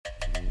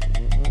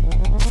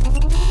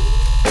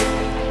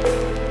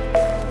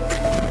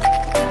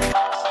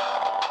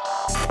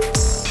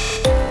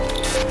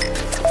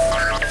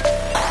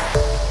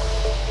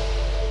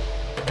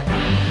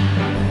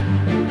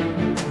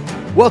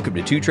Welcome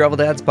to Two Travel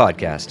Dads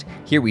Podcast.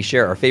 Here we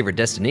share our favorite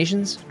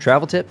destinations,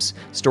 travel tips,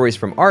 stories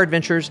from our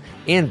adventures,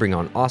 and bring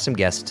on awesome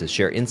guests to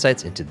share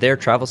insights into their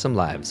travelsome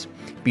lives.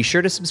 Be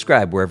sure to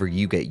subscribe wherever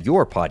you get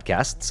your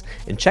podcasts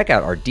and check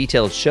out our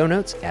detailed show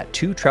notes at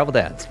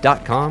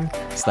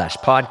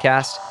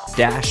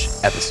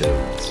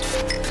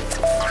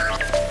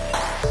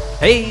twotraveldads.com/podcast-episodes.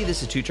 Hey,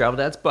 this is Two Travel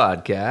Dads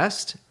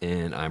Podcast,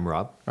 and I'm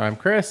Rob. I'm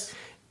Chris.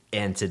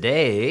 And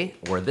today,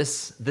 or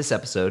this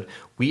episode,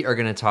 we are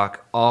going to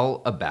talk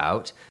all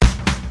about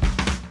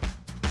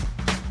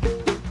the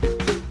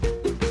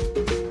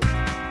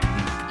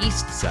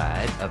east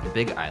side of the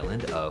big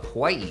island of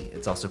Hawaii.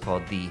 It's also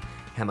called the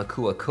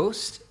Hamakua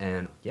coast.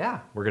 And yeah,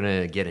 we're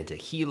going to get into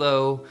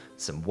Hilo,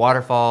 some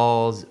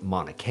waterfalls,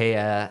 Mauna Kea,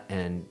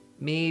 and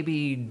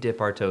maybe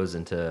dip our toes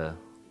into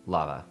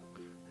lava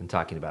and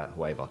talking about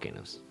Hawaii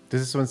volcanoes.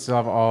 Does this one still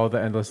have all the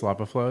endless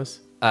lava flows?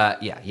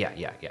 Yeah.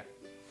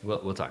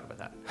 We'll talk about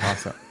that.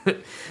 Awesome.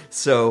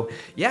 So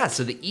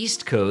the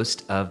east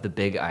coast of the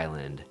Big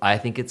Island, I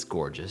think it's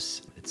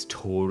gorgeous. It's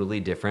totally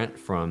different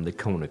from the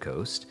Kona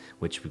coast,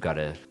 which we've got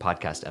a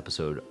podcast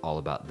episode all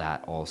about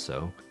that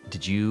also.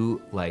 Did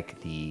you like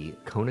the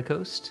Kona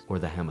coast or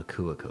the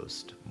Hamakua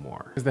coast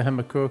more? Is the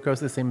Hamakua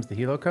coast the same as the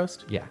Hilo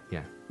coast? Yeah.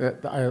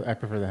 I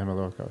prefer the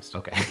Hamakua coast.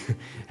 Okay.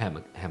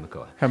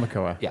 Hamakua.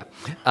 Hamakua. Yeah.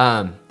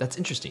 That's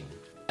interesting.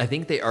 I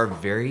think they are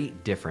very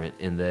different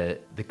in the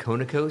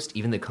Kona coast.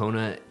 Even the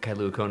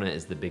Kailua Kona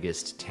is the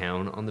biggest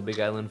town on the Big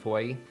Island of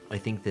Hawaii. I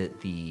think that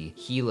the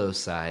Hilo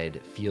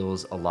side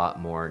feels a lot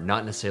more,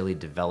 not necessarily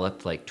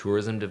developed, like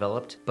tourism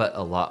developed, but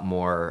a lot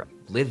more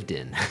lived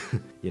in.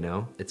 You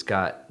know, it's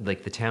got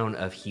like the town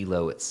of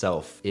Hilo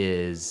itself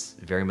is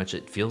very much,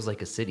 it feels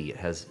like a city. It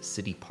has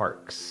city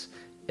parks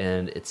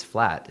and it's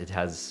flat. It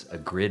has a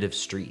grid of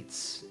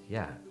streets.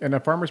 Yeah. And a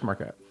farmer's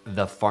market.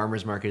 The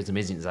farmer's market is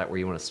amazing. Is that where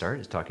you want to start?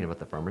 Is talking about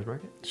the farmer's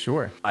market?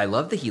 Sure. I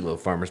love the Hilo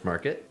farmer's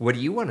market. What do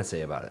you want to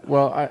say about it?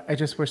 Well, I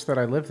just wish that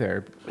I lived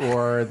there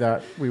or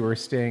that we were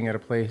staying at a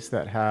place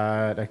that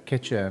had a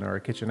kitchen or a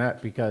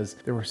kitchenette because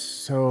there was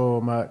so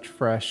much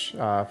fresh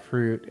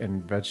fruit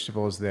and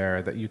vegetables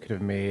there that you could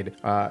have made,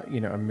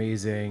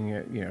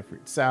 amazing,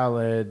 fruit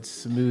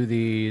salads,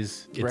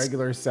 smoothies,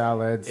 regular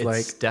salads.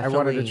 I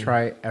wanted to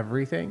try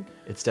everything.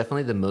 It's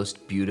definitely the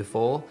most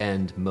beautiful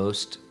and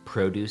most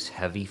produce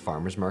heavy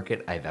farmers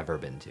market I've ever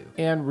been to,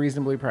 and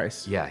reasonably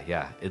priced.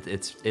 Yeah.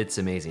 It's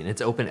amazing.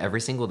 It's open every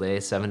single day,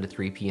 7 to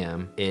 3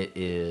 p.m. It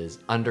is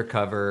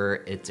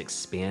undercover. It's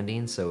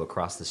expanding, so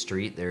across the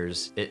street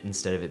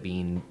instead of it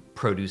being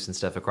produce and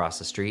stuff across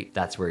the street,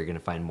 that's where you're gonna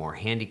find more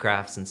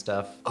handicrafts and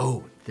stuff.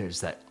 Oh, there's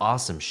that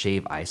awesome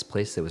shave ice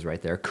place that was right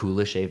there,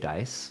 Kula Shaved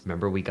Ice.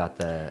 Remember we got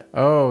the...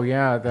 Oh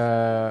yeah,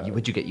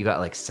 what'd you get? You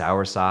got like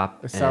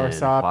soursop and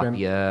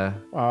Hapia.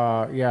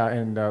 Hapia.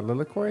 And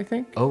Lilikoi, I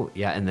think. Oh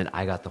yeah, and then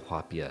I got the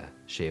Hapia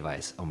shave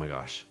ice. Oh my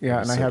gosh.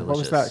 Yeah, and I had, delicious. what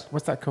was that?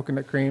 What's that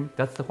coconut cream?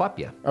 That's the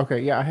Hapia. Okay,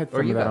 yeah, I had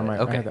some of that on my...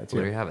 Okay, I had that too.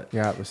 Well, there you have it.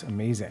 Yeah, it was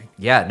amazing.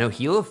 Yeah, no,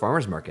 Hilo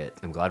Farmers Market.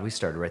 I'm glad we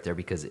started right there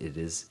because it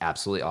is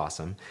absolutely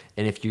awesome.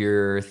 And if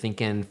you're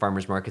thinking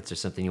farmers markets are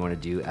something you want to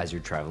do as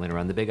you're traveling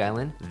around the Big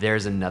Island,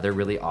 there's another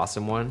really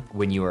awesome one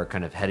when you are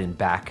kind of heading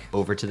back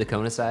over to the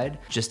Kona side.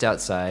 Just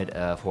outside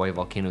of Hawaii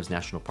Volcanoes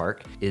National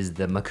Park is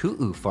the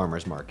Maku'u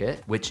Farmers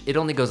Market, which it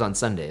only goes on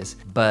Sundays,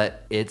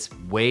 but it's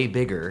way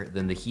bigger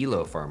than the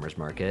Hilo Farmers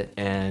Market.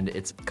 And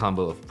it's a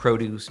combo of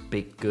produce,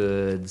 baked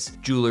goods,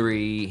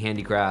 jewelry,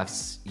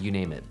 handicrafts, you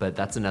name it. But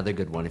that's another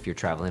good one if you're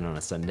traveling on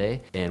a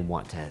Sunday and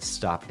want to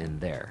stop in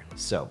there.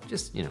 So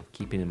just,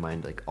 keeping in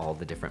mind like all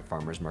the different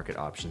farmers market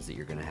options that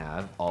you're going to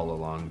have all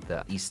along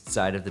the east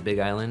side of the Big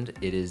Island.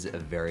 It is a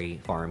very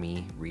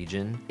farmy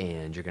region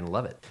and you're going to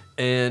love it.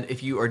 And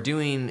if you are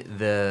doing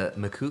the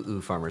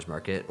Maku'u Farmers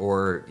Market,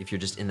 or if you're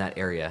just in that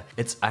area,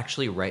 it's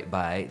actually right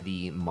by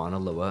the Mauna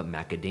Loa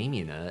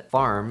Macadamia Nut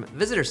Farm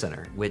Visitor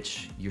Center,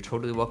 which you're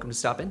totally welcome to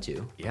stop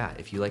into. Yeah,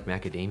 if you like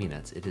macadamia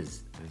nuts, it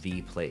is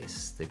the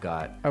place. They've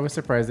got... I was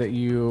surprised that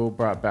you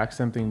brought back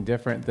something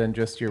different than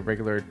just your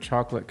regular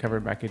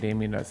chocolate-covered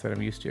macadamia nuts that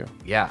I'm used to.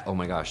 Yeah, oh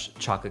my gosh.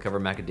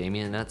 Chocolate-covered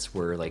macadamia nuts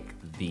were like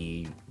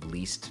the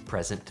least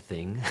present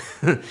thing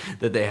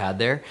that they had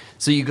there.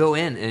 So you go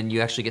in and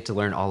you actually get to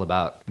learn all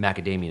about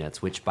macadamia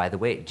nuts, which, by the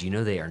way, do you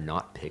know they are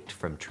not picked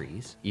from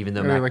trees? Even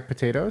though... Are they like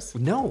potatoes?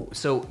 No.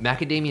 So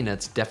macadamia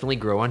nuts definitely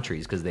grow on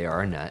trees because they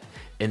are a nut.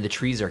 And the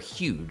trees are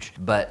huge,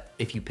 but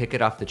if you pick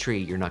it off the tree,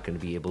 you're not going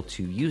to be able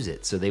to use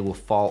it. So they will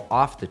fall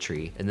off the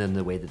tree. And then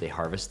the way that they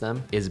harvest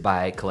them is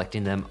by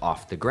collecting them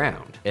off the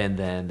ground. And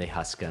then they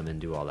husk them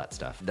and do all that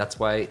stuff. That's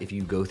why if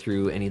you go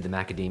through any of the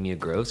macadamia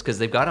groves, because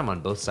they've got them on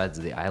both sides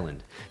of the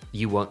island,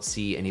 you won't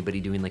see anybody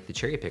doing like the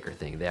cherry picker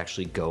thing. They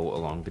actually go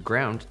along the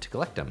ground to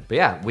collect them. But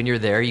yeah, when you're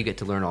there, you get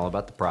to learn all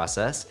about the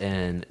process.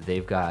 And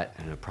they've got,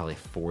 I don't know, probably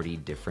 40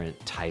 different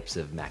types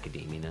of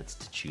macadamia nuts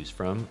to choose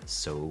from.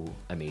 So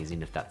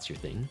amazing if that's your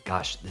thing. thing.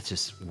 Gosh, it's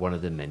just one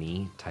of the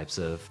many types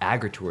of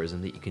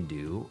agritourism that you can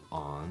do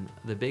on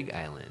the Big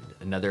Island.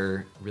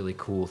 Another really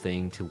cool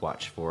thing to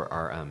watch for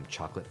are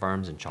chocolate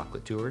farms and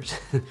chocolate tours,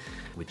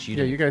 which you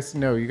Yeah,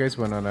 didn't. you guys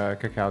went on a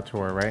cacao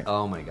tour, right?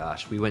 Oh my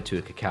gosh, we went to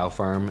a cacao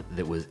farm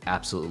that was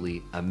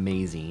absolutely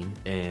amazing,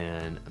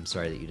 and I'm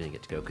sorry that you didn't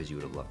get to go because you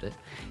would have loved it.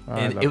 Oh,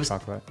 And I love it was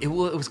chocolate. it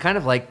was kind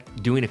of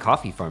like doing a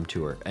coffee farm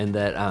tour, and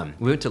that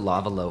we went to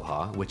Lava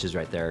Loha, which is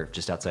right there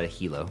just outside of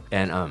Hilo,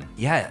 and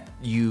yeah,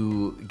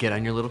 you get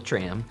on your little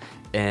tram.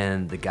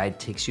 And the guide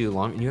takes you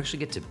along, and you actually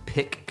get to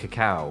pick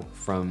cacao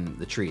from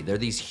the tree. They're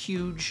these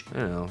huge,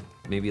 I don't know,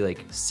 maybe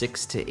like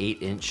 6 to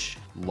 8 inch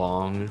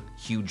long,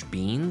 huge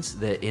beans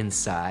that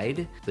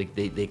inside, like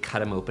they cut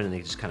them open and they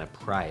just kind of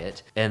pry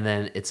it. And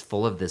then it's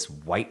full of this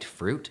white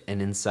fruit,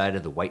 and inside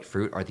of the white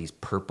fruit are these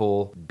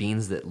purple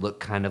beans that look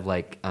kind of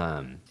like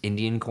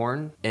Indian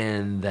corn.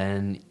 And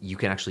then you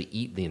can actually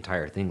eat the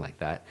entire thing like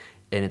that.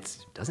 And it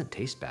doesn't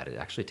taste bad. It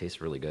actually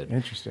tastes really good.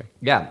 Interesting.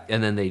 Yeah,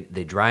 and then they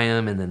dry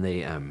them, and then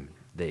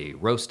they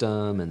roast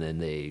them, and then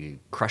they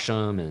crush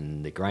them,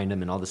 and they grind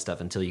them, and all this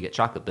stuff until you get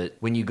chocolate. But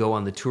when you go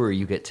on the tour,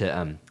 you get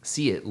to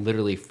see it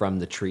literally from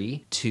the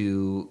tree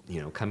to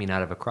coming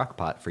out of a crock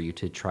pot for you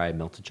to try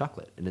melted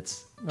chocolate, and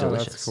it's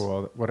delicious. Oh, that's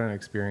cool. What an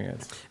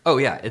experience. Oh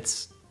yeah,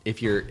 it's.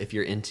 If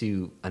you're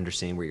into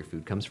understanding where your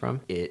food comes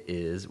from, it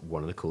is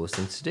one of the coolest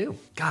things to do.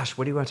 Gosh,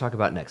 what do you want to talk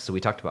about next? So we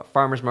talked about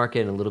farmers market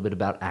and a little bit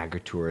about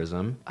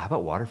agritourism. How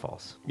about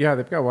waterfalls? Yeah,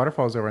 they've got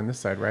waterfalls over on this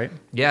side, right?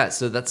 Yeah,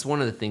 so that's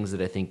one of the things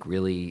that I think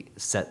really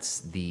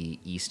sets the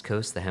East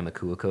Coast, the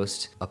Hamakua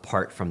coast,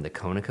 apart from the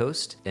Kona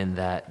coast, in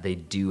that they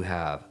do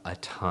have a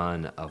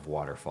ton of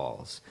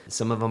waterfalls.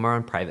 Some of them are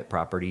on private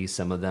property.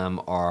 Some of them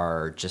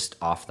are just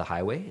off the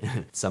highway.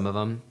 Some of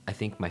them, I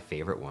think my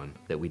favorite one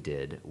that we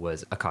did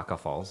was Akaka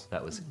Falls.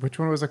 Which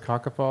one was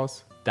Akaka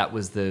Falls? That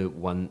was the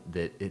one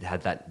that it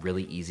had that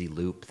really easy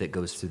loop that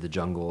goes through the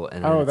jungle.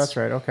 And then Oh, it's- that's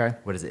right. Okay.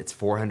 What is it? It's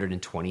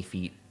 420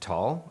 feet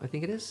tall, I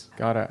think it is.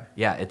 Got it.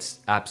 Yeah, it's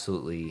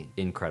absolutely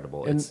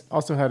incredible. And It's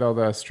also had all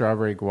the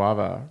strawberry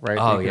guava, right?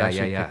 Oh, that you could yeah,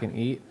 actually yeah. pick and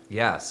eat.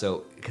 Yeah,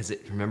 so because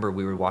remember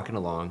we were walking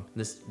along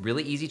this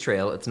really easy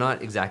trail. It's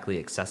not exactly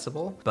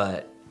accessible,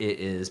 but it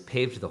is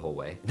paved the whole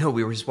way. No,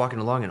 we were just walking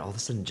along, and all of a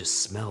sudden it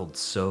just smelled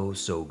so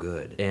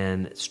good.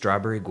 And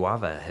strawberry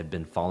guava had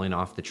been falling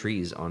off the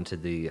trees onto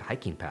the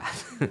hiking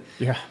path.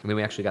 Yeah. And then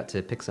we actually got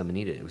to pick some and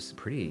eat it. It was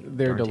pretty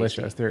They're darn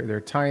delicious. tasty.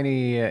 They're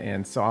tiny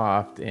and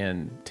soft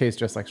and taste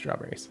just like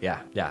strawberries.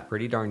 Yeah,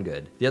 pretty darn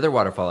good. The other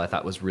waterfall I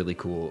thought was really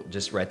cool,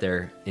 just right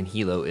there in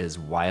Hilo, is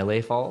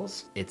Wailea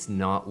Falls. It's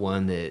not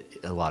one that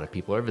a lot of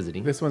people are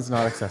visiting. This one's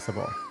not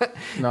accessible.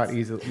 Not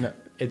easily. No.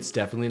 It's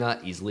definitely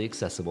not easily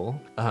accessible.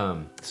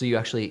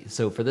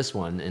 So for this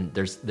one, and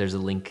there's a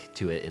link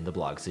to it in the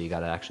blog, so you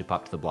got to actually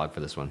pop to the blog for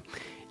this one.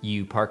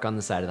 You park on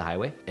the side of the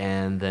highway,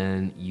 and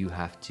then you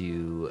have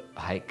to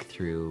hike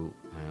through,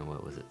 I don't know,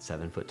 what was it,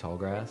 7-foot tall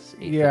grass? 8 foot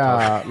tall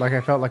Yeah, like I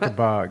felt like a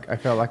bug. I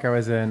felt like I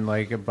was in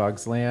like a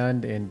Bug's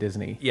Land in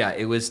Disney. Yeah,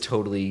 it was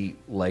totally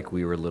like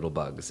we were little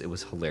bugs. It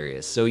was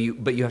hilarious. So you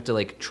have to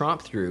like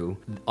tromp through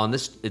on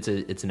this. It's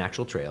an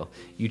actual trail.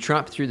 You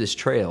tromp through this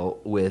trail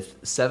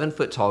with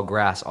 7-foot tall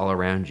grass all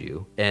around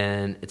you,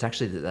 and it's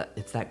actually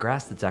that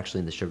grass that's actually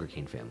in the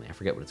sugarcane family. I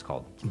forget what it's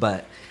called.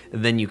 But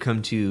then you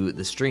come to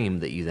the stream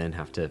that you then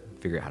have to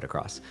figure out how to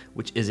cross,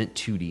 which isn't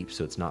too deep,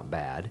 so it's not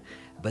bad.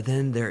 But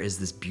then there is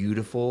this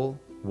beautiful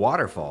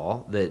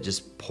waterfall that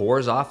just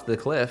pours off the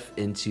cliff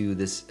into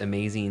this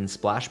amazing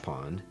splash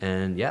pond.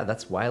 And yeah,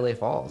 that's Wailea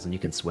Falls, and you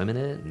can swim in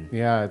it. And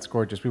Yeah, it's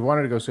gorgeous. We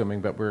wanted to go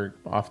swimming, but we're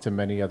off to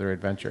many other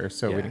adventures,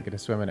 so Yeah. we didn't get to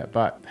swim in it.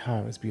 But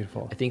it was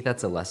beautiful. I think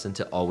that's a lesson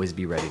to always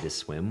be ready to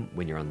swim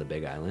when you're on the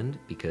Big Island,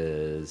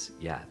 because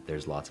yeah,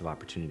 there's lots of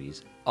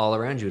opportunities all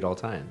around you at all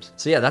times.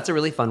 So yeah, that's a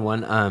really fun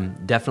one.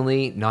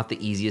 Definitely not the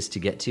easiest to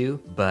get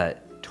to,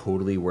 but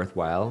totally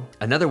worthwhile.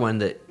 Another one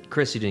that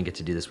Chris, you didn't get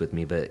to do this with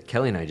me, but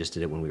Kelly and I just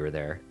did it when we were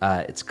there.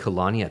 It's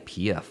Kalania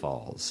Pia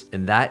Falls,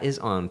 and that is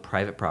on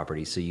private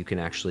property, so you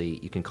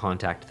can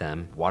contact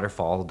them.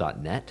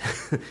 Waterfall.net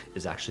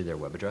is actually their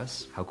web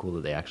address. How cool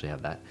that they actually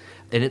have that.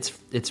 And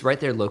it's right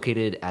there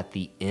located at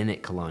the inn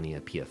at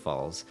Kalania Pia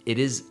Falls. It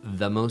is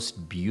the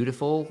most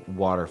beautiful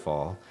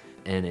waterfall,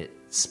 and it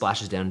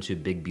splashes down into a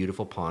big,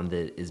 beautiful pond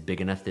that is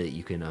big enough that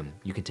you can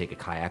take a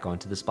kayak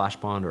onto the splash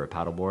pond or a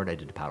paddleboard. I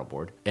did a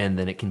paddleboard. And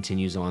then it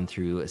continues on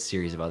through a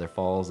series of other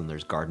falls, and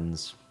there's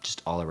gardens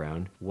just all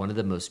around. One of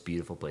the most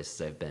beautiful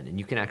places I've been. And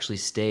you can actually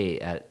stay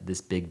at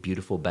this big,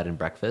 beautiful bed and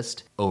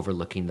breakfast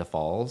overlooking the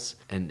falls.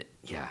 And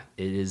yeah,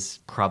 it is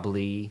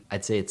probably,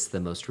 I'd say it's the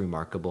most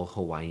remarkable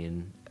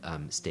Hawaiian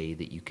stay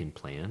that you can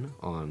plan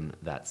on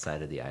that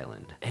side of the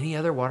island. Any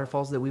other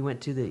waterfalls that we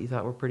went to that you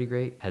thought were pretty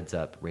great? Heads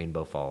up,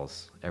 Rainbow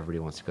Falls. Everybody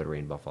wants to go to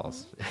Rainbow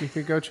Falls. You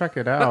could go check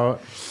it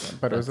out,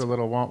 but it was a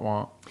little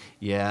womp.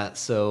 Yeah,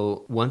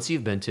 so once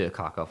you've been to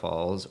Akaka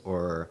Falls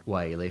or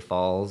Waile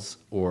Falls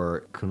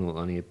or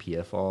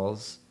Kunulanipia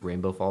Falls,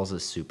 Rainbow Falls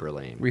is super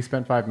lame. We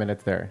spent 5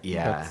 minutes there.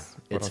 Yeah,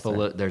 it's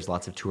full of, there's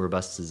lots of tour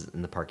buses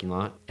in the parking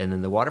lot. And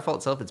then the waterfall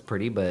itself, it's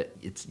pretty, but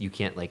you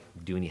can't like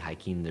do any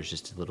hiking. There's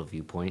just a little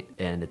viewpoint,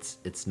 and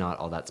it's not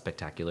all that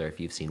spectacular if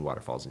you've seen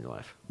waterfalls in your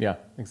life. Yeah,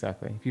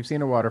 exactly. If you've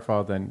seen a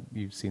waterfall, then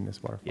you've seen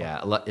this waterfall. Yeah,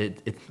 a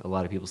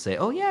lot of people say,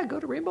 oh yeah, go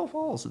to Rainbow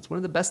Falls. It's one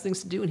of the best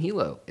things to do in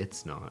Hilo.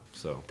 It's not.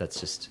 So that's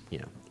just,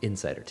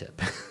 insider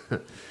tip.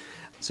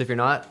 So if you're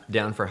not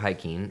down for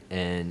hiking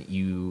and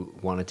you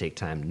want to take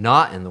time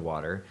not in the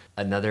water,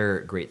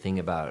 another great thing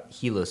about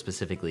Hilo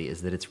specifically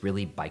is that it's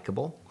really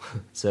bikeable.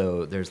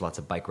 So there's lots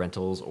of bike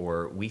rentals,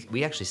 or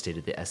we actually stayed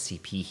at the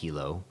SCP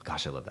Hilo.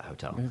 Gosh, I love that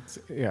hotel.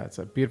 It's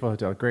a beautiful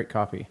hotel. Great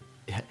coffee.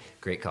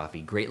 Great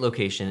coffee, great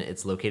location.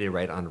 It's located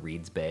right on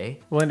Reed's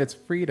Bay. Well, and it's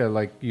free to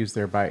like use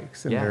their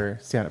bikes and their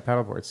stand-up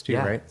paddleboards too,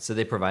 right? So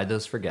they provide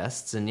those for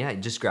guests,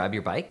 and just grab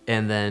your bike.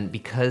 And then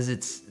because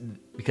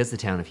the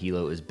town of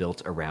Hilo is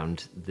built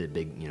around the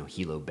big,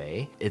 Hilo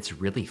Bay, it's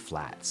really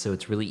flat. So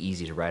it's really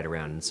easy to ride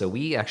around. And so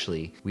we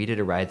did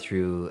a ride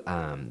through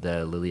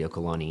the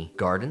Liliuokalani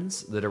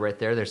gardens that are right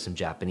there. There's some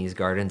Japanese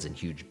gardens and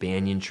huge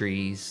banyan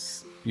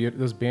trees.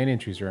 Those banyan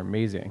trees are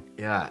amazing.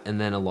 Yeah, and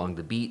then along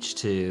the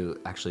beach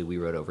we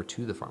rode over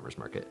to the farmer's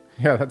market.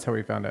 Yeah, that's how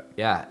we found it.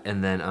 Yeah,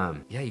 and then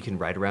you can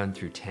ride around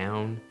through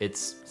town.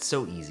 It's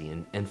so easy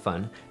and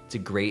fun. It's a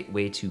great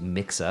way to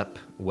mix up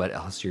what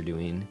else you're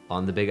doing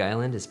on the Big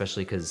Island,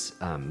 especially because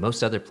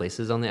most other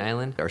places on the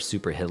island are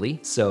super hilly.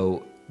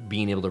 So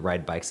being able to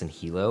ride bikes in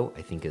Hilo,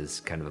 I think, is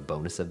kind of a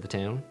bonus of the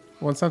town.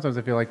 Well, and sometimes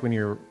I feel like when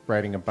you're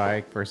riding a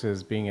bike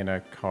versus being in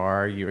a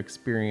car, you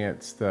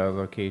experience the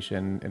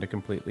location in a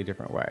completely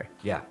different way.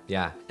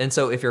 Yeah. And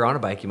so if you're on a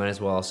bike, you might as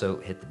well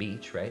also hit the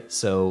beach, right?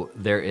 So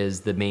there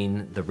is the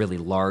really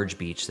large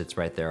beach that's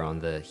right there on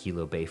the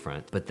Hilo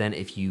Bayfront. But then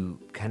if you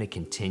kind of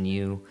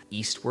continue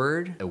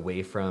eastward,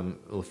 away from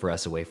the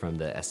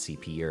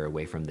SCP or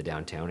away from the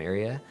downtown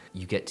area,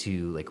 you get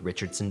to like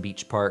Richardson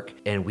Beach Park.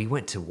 And we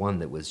went to one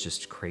that was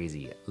just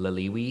crazy.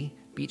 Laliwi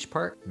Beach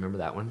Park. Remember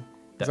that one?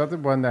 Is that the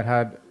one that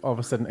had all of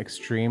a sudden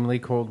extremely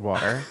cold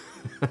water?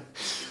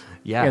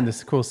 Yeah. And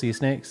this cool sea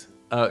snakes?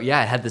 Oh,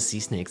 yeah, it had the sea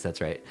snakes, that's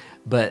right.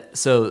 But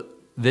so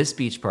this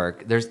beach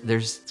park, there's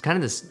kind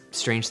of this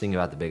strange thing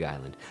about the Big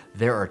Island.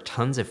 There are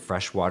tons of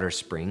freshwater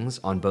springs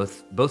on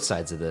both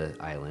sides of the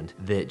island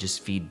that just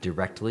feed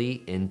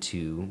directly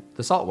into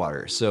the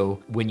saltwater.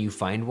 So when you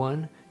find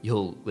one,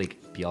 you'll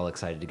be all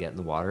excited to get in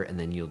the water, and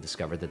then you'll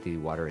discover that the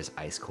water is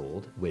ice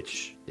cold,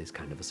 which is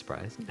kind of a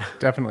surprise.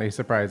 Definitely a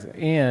surprise.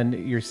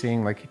 And you're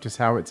seeing just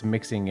how it's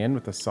mixing in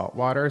with the salt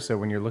water. So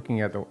when you're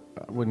looking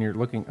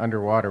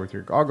underwater with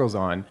your goggles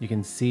on, you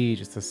can see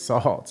just the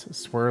salt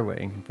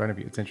swirling in front of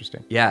you. It's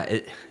interesting. Yeah,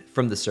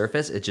 from the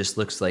surface, it just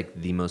looks like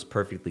the most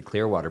perfectly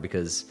clear water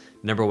because,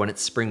 number one,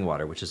 it's spring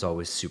water, which is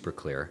always super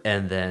clear.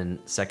 And then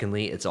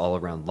secondly, it's all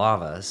around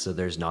lava, so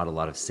there's not a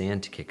lot of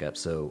sand to kick up.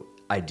 So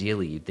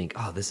ideally, you'd think,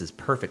 oh, this is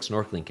perfect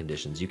snorkeling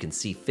conditions. You can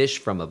see fish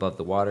from above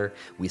the water.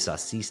 We saw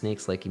sea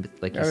snakes, like you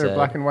said. They're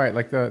black and white,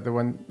 like the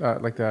one,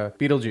 like the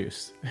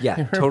Beetlejuice.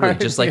 Yeah, totally,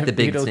 just like the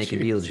big snake in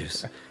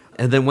Beetlejuice.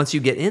 And then once you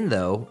get in,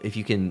 though, if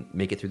you can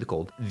make it through the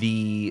cold,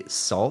 the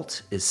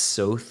salt is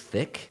so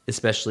thick,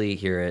 especially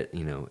here at,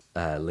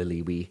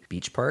 Liliwi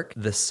Beach Park.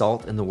 The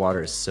salt in the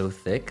water is so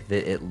thick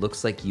that it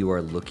looks like you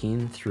are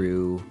looking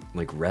through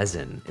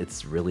resin.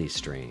 It's really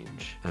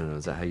strange. I don't know.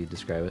 Is that how you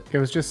describe it? It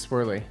was just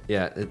swirly.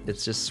 Yeah,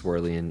 it's just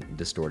swirly and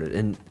distorted.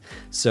 And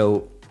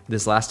so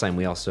this last time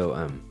we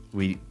also,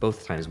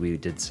 both times we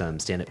did some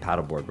stand-up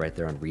paddleboard right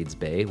there on Reed's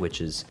Bay,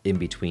 which is in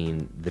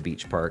between the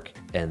beach park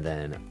and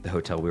then the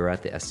hotel we were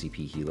at, the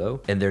SCP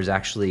Hilo. And there's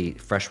actually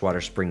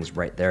freshwater springs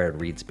right there at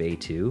Reed's Bay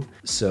too.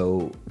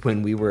 So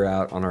when we were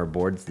out on our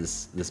boards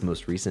this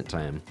most recent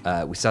time,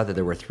 we saw that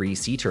there were 3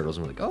 sea turtles,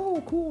 and we're like,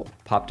 oh, cool.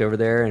 Popped over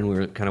there and we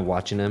were kind of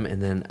watching them,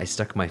 and then I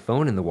stuck my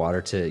phone in the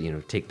water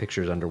to, take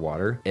pictures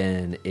underwater,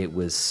 and it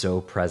was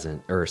so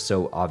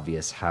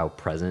obvious how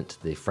present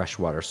the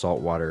freshwater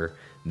saltwater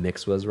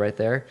mix was right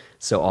there.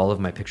 So all of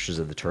my pictures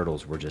of the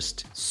turtles were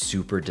just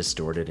super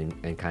distorted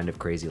and kind of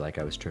crazy, like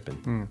I was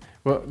tripping.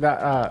 Well,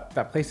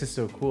 that place is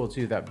so cool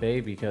too, that bay,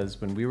 because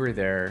when we were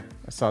there,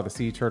 I saw the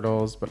sea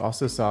turtles, but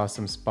also saw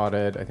some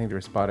spotted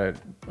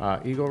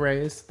eagle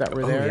rays that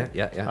were there.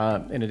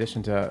 Yeah. In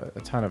addition to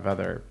a ton of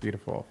other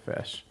beautiful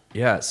fish.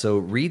 Yeah, so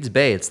Reed's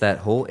Bay, it's that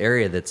whole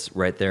area that's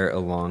right there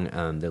along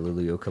the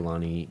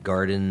Liliuokalani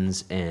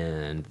Gardens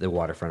and the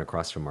waterfront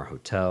across from our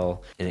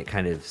hotel, and it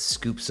kind of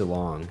scoops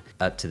along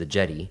up to the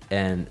jetty,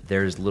 and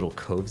there's little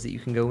coves that you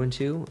can go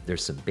into.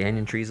 There's some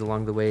banyan trees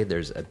along the way.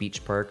 There's a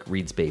beach park,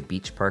 Reed's Bay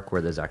Beach Park,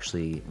 where there's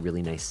actually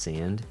really nice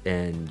sand,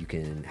 and you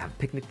can have a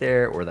picnic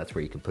there, or that's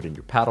where you can put in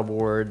your paddle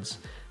boards.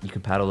 You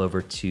can paddle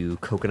over to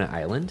Coconut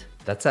Island.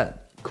 That's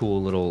at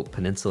cool little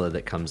peninsula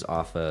that comes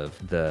off of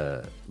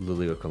the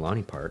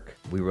Liliuokalani Park.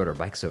 We rode our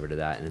bikes over to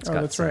that, and it's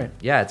got that's some, right.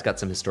 yeah, it's got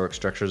some historic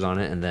structures on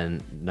it, and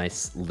then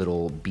nice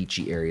little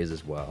beachy areas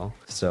as well.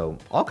 So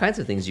all kinds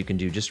of things you can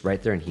do just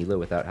right there in Hilo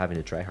without having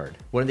to try hard.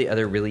 One of the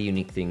other really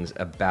unique things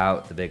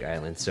about the Big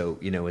Island, so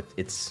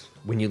it's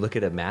when you look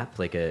at a map,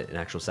 like an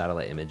actual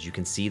satellite image, you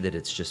can see that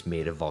it's just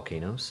made of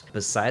volcanoes.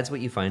 Besides what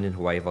you find in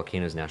Hawaii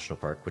Volcanoes National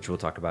Park, which we'll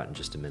talk about in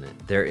just a minute,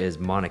 there is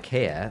Mauna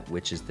Kea,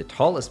 which is the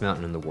tallest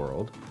mountain in the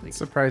world. It's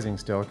surprising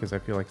still, because I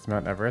feel like it's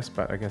Mount Everest,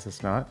 but I guess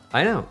it's not.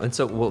 I know. And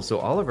so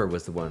Oliver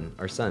was the one,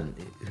 our son,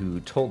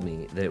 who told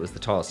me that it was the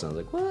tallest. And I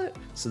was like, what?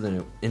 So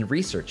then in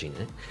researching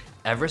it,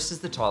 Everest is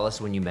the tallest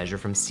when you measure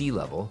from sea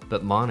level,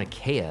 but Mauna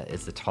Kea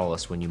is the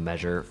tallest when you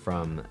measure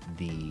from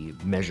the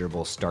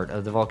measurable start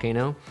of the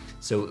volcano.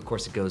 So of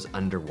course it goes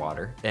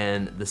underwater,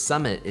 and the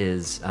summit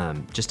is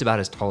just about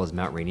as tall as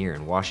Mount Rainier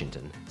in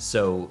Washington.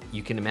 So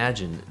you can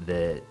imagine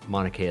that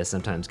Mauna Kea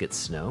sometimes gets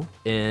snow.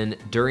 And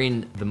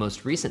during the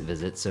most recent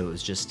visit, so it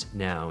was just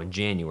now in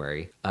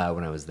January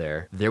when I was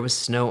there was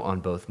snow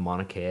on both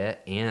Mauna Kea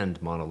and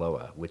Mauna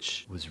Loa,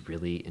 which was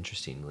really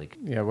interesting. Like,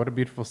 Yeah, what a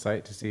beautiful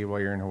sight to see while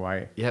you're in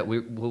Hawaii. yeah,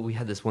 we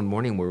had this one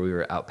morning where we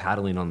were out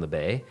paddling on the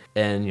bay,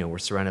 and we're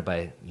surrounded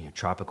by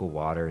tropical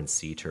water and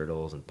sea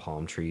turtles and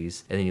palm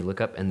trees, and then you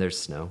look up and there's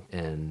snow,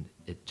 and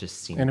it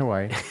just seemed In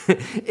Hawaii.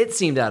 it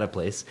seemed out of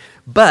place.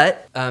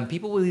 But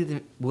people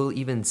will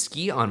even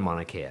ski on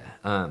Mauna Kea.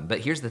 But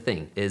here's the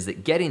thing: is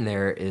that getting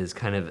there is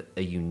kind of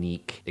a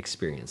unique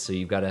experience. So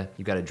you've got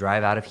to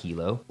drive out of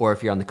Hilo, or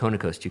if you're on the Kona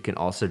coast, you can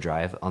also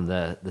drive on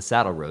the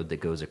saddle road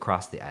that goes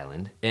across the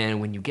island. And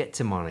when you get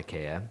to Mauna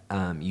Kea,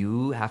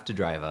 you have to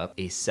drive up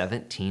a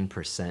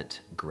 17%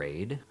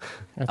 grade.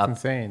 That's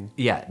insane.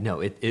 Yeah, no,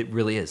 it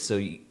really is. So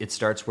it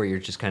starts where you're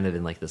just kind of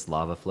in like this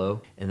lava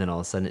flow, and then all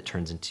of a sudden it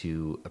turns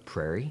into a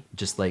prairie,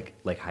 just like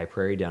high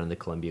prairie down in the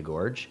Columbia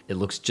Gorge. It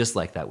looks just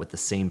like that with the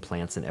same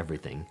plants and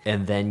everything.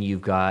 And then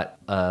you've got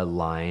a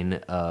line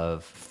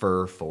of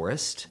fir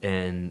forest,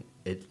 and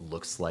it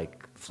looks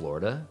like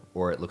Florida,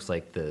 or it looks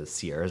like the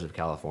Sierras of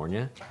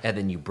California. And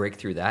then you break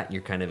through that, and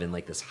you're kind of in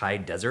like this high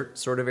desert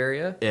sort of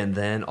area. And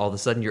then all of a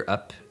sudden you're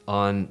up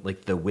on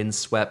like the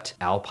windswept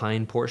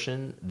alpine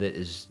portion that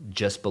is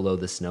just below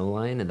the snow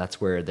line. And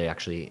that's where they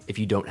actually, if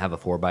you don't have a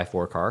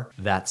 4x4 car,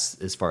 that's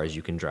as far as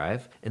you can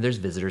drive. And there's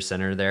visitor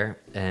center there,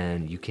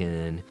 and you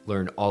can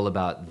learn all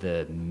about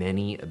the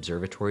many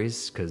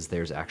observatories, because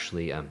there's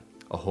actually a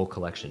whole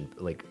collection,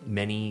 like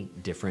many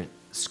different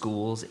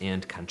schools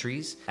and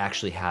countries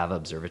actually have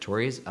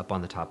observatories up on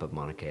the top of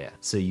Mauna Kea.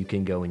 So you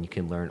can go and you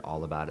can learn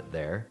all about it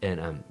there.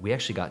 And we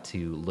actually got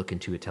to look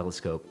into a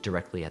telescope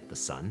directly at the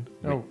sun.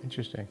 Oh,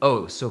 interesting. Oh,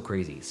 it was so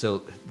crazy.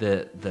 So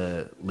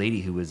the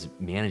lady who was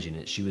managing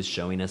it, she was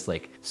showing us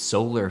like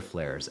solar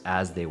flares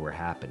as they were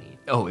happening.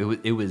 Oh,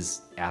 it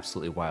was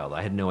absolutely wild.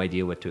 I had no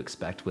idea what to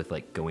expect with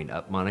like going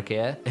up Mauna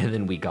Kea. And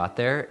then we got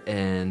there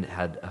and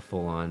had a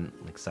full-on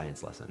like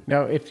science lesson.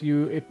 Now, if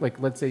like,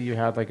 let's say you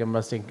had like a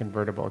Mustang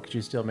convertible, could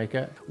you still make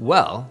it?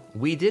 Well,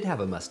 we did have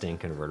a Mustang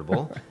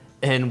convertible.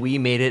 And we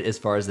made it as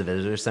far as the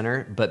visitor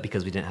center, but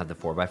because we didn't have the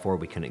 4x4,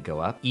 we couldn't go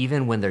up.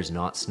 Even when there's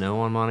not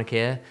snow on Mauna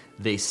Kea,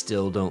 they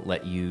still don't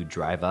let you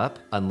drive up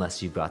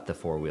unless you've got the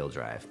 4-wheel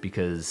drive.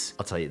 Because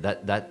I'll tell you,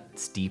 that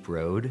steep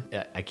road,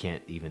 I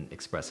can't even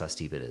express how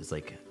steep it is.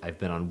 Like, I've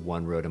been on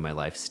one road in my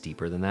life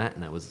steeper than that,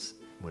 and that was,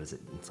 what is it?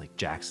 It's like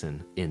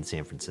Jackson in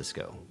San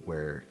Francisco,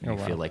 where you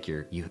feel like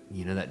you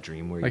know that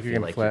dream where Like you you're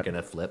feel like gonna you're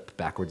gonna flip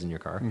backwards in your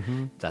car?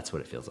 Mm-hmm. That's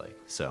what it feels like.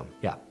 So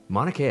yeah,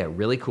 Mauna Kea,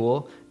 really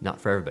cool, not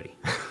for everybody.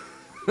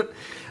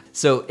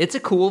 So it's a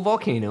cool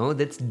volcano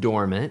that's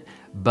dormant,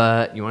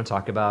 but you want to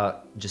talk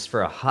about, just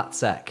for a hot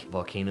sec,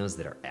 volcanoes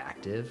that are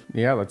active?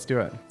 Yeah, let's do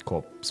it.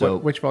 Cool. So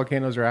Which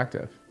volcanoes are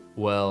active?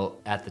 well,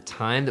 at the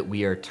time that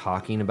we are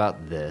talking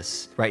about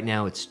this, right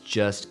now it's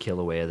just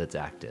Kilauea that's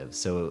active.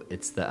 So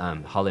it's the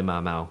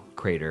Halemamau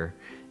crater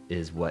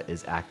is what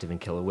is active in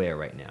Kilauea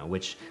right now,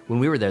 which when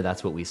we were there,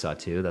 that's what we saw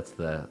too. That's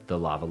the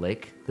lava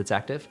lake that's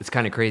active. It's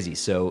kind of crazy.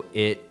 So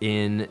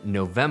in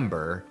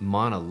November,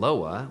 Mauna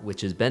Loa,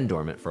 which has been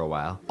dormant for a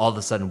while, all of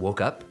a sudden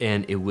woke up,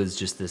 and it was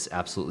just this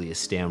absolutely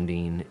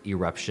astounding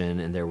eruption.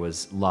 And there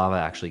was lava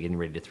actually getting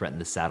ready to threaten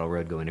the saddle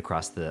road going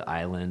across the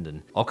island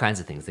and all kinds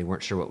of things. They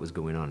weren't sure what was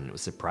going on, and it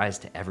was a surprise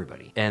to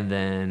everybody. And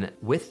then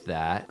with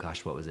that,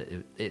 gosh, what was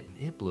it?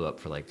 It blew up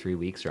for like 3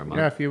 weeks or a month.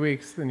 Yeah, a few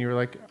weeks. Then you were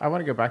like, I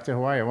want to go back to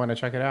Hawaii. I want to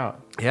check it out.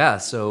 Yeah,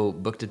 so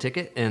booked a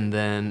ticket, and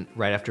then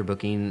right after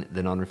booking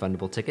the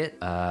non-refundable ticket,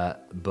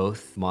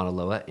 both Mauna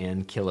Loa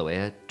and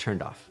Kilauea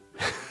turned off.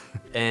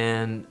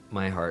 And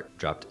my heart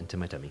dropped into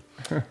my tummy.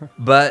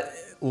 But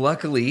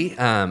luckily,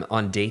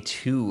 on day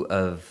 2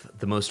 of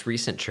the most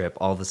recent trip,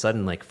 all of a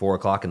sudden, like 4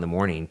 o'clock in the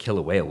morning,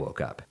 Kilauea woke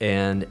up,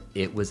 and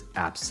it was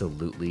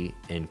absolutely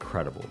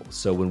incredible.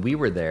 So when we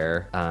were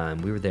there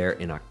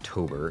in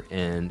October,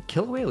 and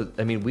Kilauea,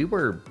 I mean, we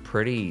were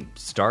pretty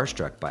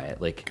starstruck by it.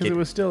 Like, Because it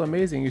was still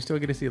amazing. You still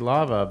get to see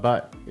lava,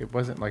 but it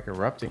wasn't like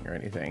erupting or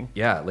anything.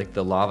 yeah, like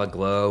the lava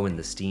glow and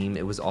the steam,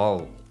 it was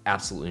all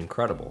absolutely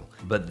incredible.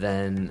 But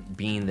then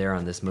being there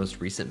on this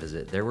most recent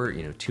visit, there were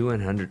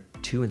 200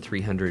 and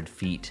 300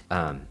 feet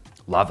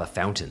lava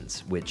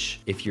fountains,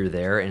 which if you're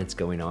there and it's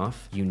going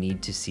off, you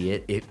need to see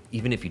it.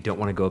 Even if you don't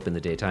want to go up in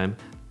the daytime,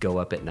 go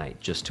up at night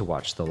just to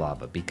watch the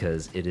lava,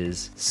 because it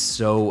is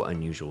so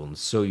unusual and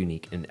so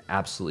unique and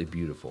absolutely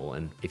beautiful.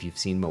 And if you've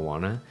seen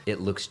Moana, it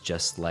looks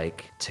just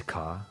like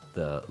Taka,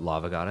 the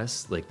lava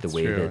goddess, like the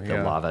way that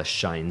the lava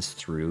shines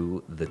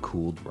through the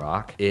cooled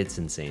rock. It's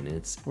insane.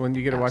 It's when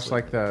you get to watch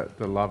like the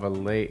lava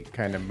lake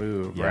kind of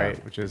move,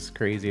 right? Which is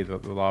crazy. The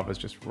lava is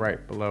just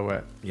right below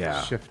it,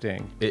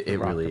 shifting.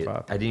 It really,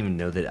 I didn't even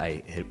know that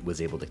I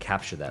was able to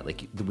capture that.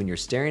 Like when you're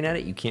staring at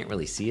it, you can't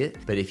really see it,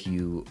 but if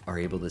you are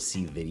able to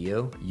see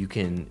video, you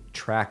can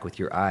track with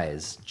your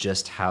eyes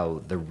just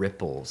how the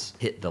ripples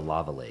hit the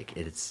lava lake.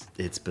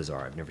 It's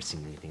bizarre. I've never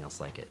seen anything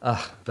else like it.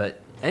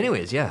 But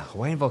anyways,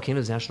 Hawaiian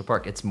Volcanoes National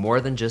Park. It's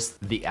more than just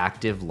the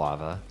active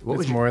lava.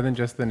 It's more than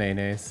just the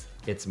nenes.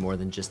 It's more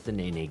than just the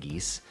nene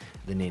geese.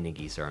 The nene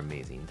geese are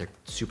amazing. They're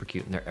super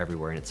cute and they're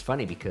everywhere. And it's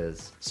funny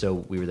because,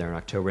 so we were there in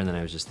October and then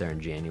I was just there in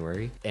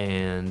January.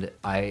 And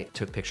I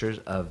took pictures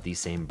of these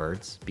same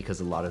birds because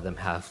a lot of them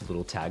have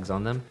little tags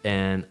on them.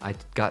 And I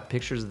got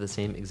pictures of the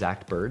same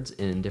exact birds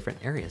in different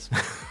areas.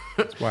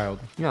 It's wild.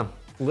 Yeah.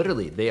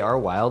 Literally, they are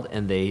wild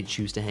and they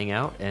choose to hang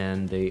out,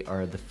 and they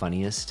are the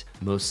funniest,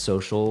 most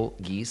social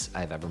geese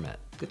I've ever met.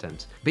 Good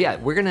times. But yeah,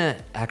 we're gonna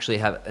actually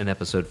have an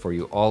episode for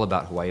you all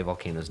about Hawaii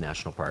Volcanoes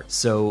National Park.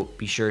 So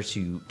be sure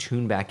to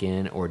tune back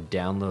in or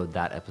download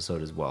that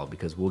episode as well,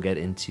 because we'll get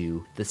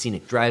into the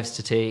scenic drives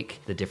to take,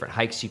 the different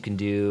hikes you can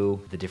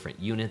do, the different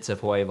units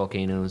of Hawaii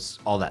volcanoes,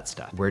 all that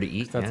stuff. Where to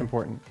eat. That's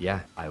important. Yeah,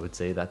 I would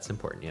say that's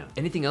important, yeah.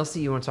 Anything else that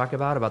you want to talk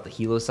about the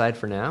Hilo side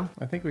for now?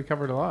 I think we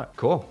covered a lot.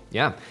 Cool,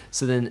 yeah.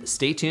 So then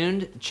stay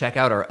tuned, check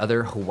out our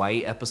other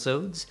Hawaii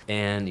episodes,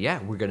 and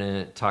yeah, we're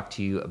gonna talk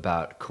to you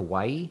about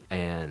Kauai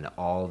and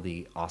all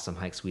the awesome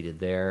hikes we did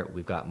there.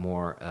 We've got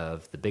more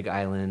of the Big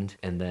Island,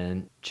 and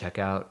then check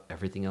out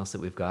everything else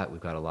that we've got.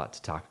 We've got a lot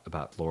to talk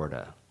about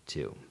Florida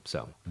too.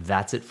 So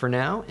that's it for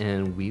now,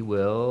 and we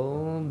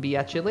will be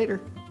at you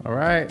later. All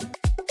right.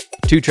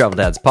 Two Travel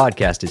Dads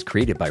podcast is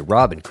created by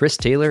Rob and Chris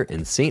Taylor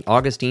in St.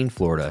 Augustine,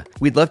 Florida.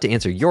 We'd love to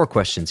answer your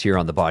questions here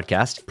on the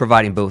podcast,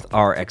 providing both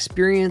our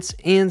experience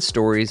and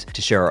stories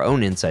to share our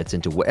own insights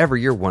into whatever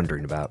you're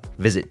wondering about.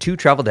 Visit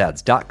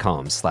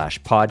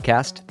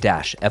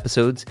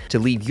twotraveldads.com/podcast-episodes to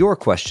leave your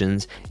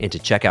questions and to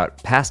check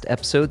out past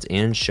episodes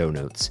and show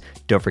notes.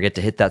 Don't forget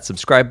to hit that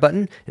subscribe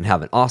button and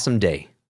have an awesome day.